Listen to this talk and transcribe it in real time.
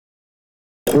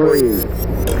3,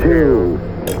 2,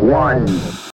 1.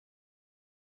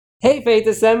 Hey Faith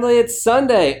Assembly, it's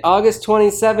Sunday, August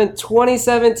 27th,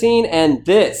 2017, and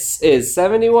this is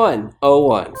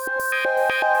 7101.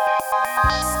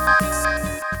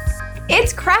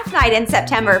 It's craft night in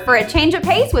September for a change of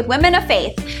pace with Women of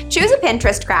Faith. Choose a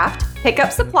Pinterest craft, pick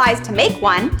up supplies to make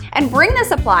one, and bring the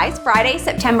supplies Friday,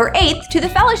 September 8th to the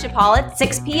Fellowship Hall at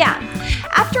 6 p.m.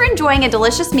 After enjoying a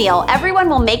delicious meal, everyone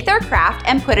will make their craft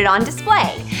and put it on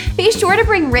display. Be sure to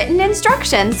bring written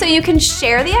instructions so you can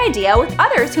share the idea with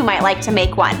others who might like to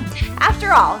make one.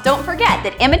 After all, don't forget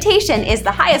that imitation is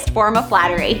the highest form of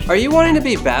flattery. Are you wanting to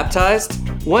be baptized?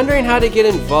 Wondering how to get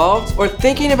involved? Or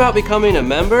thinking about becoming a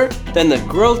member? Then the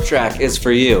Growth Track is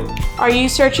for you. Are you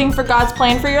searching for God's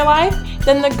plan for your life?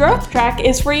 Then the Growth Track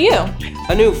is for you.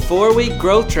 A new 4-week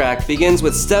Growth Track begins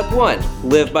with Step 1,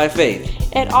 Live by Faith.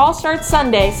 It all starts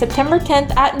Sunday, September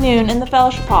 10th at noon in the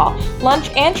Fellowship Hall. Lunch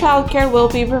and childcare will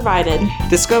be provided.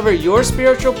 Discover your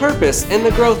spiritual purpose in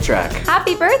the Growth Track.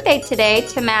 Happy birthday today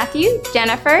to Matthew,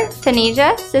 Jennifer,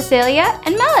 Tanisha, Cecilia,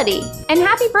 and Melody. And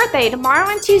happy birthday tomorrow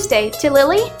and Tuesday to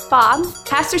Lily, Bob,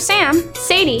 Pastor Sam,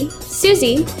 Sadie,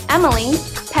 Susie, Emily,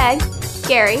 Peg,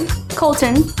 Gary,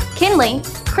 Colton, Kinley,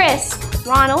 Chris,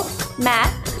 Ronald, Matt,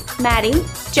 Maddie,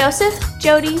 Joseph,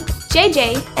 Jody,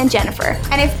 JJ, and Jennifer.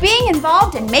 And if being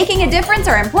involved and making a difference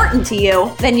are important to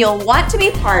you, then you'll want to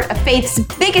be part of Faith's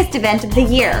biggest event of the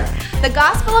year, the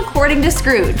Gospel According to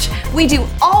Scrooge. We do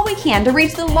all we can to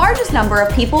reach the largest number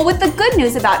of people with the good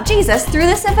news about Jesus through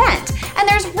this event, and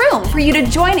there's room for you to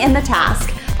join in the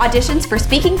task. Auditions for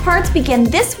speaking parts begin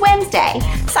this Wednesday.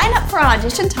 Sign up for an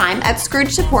audition time at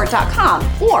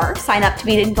scroogesupport.com or sign up to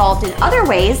be involved in other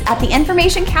ways at the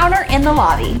information counter in the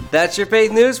lobby. That's your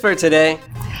Faith News for today.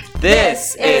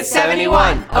 This is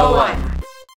 7101.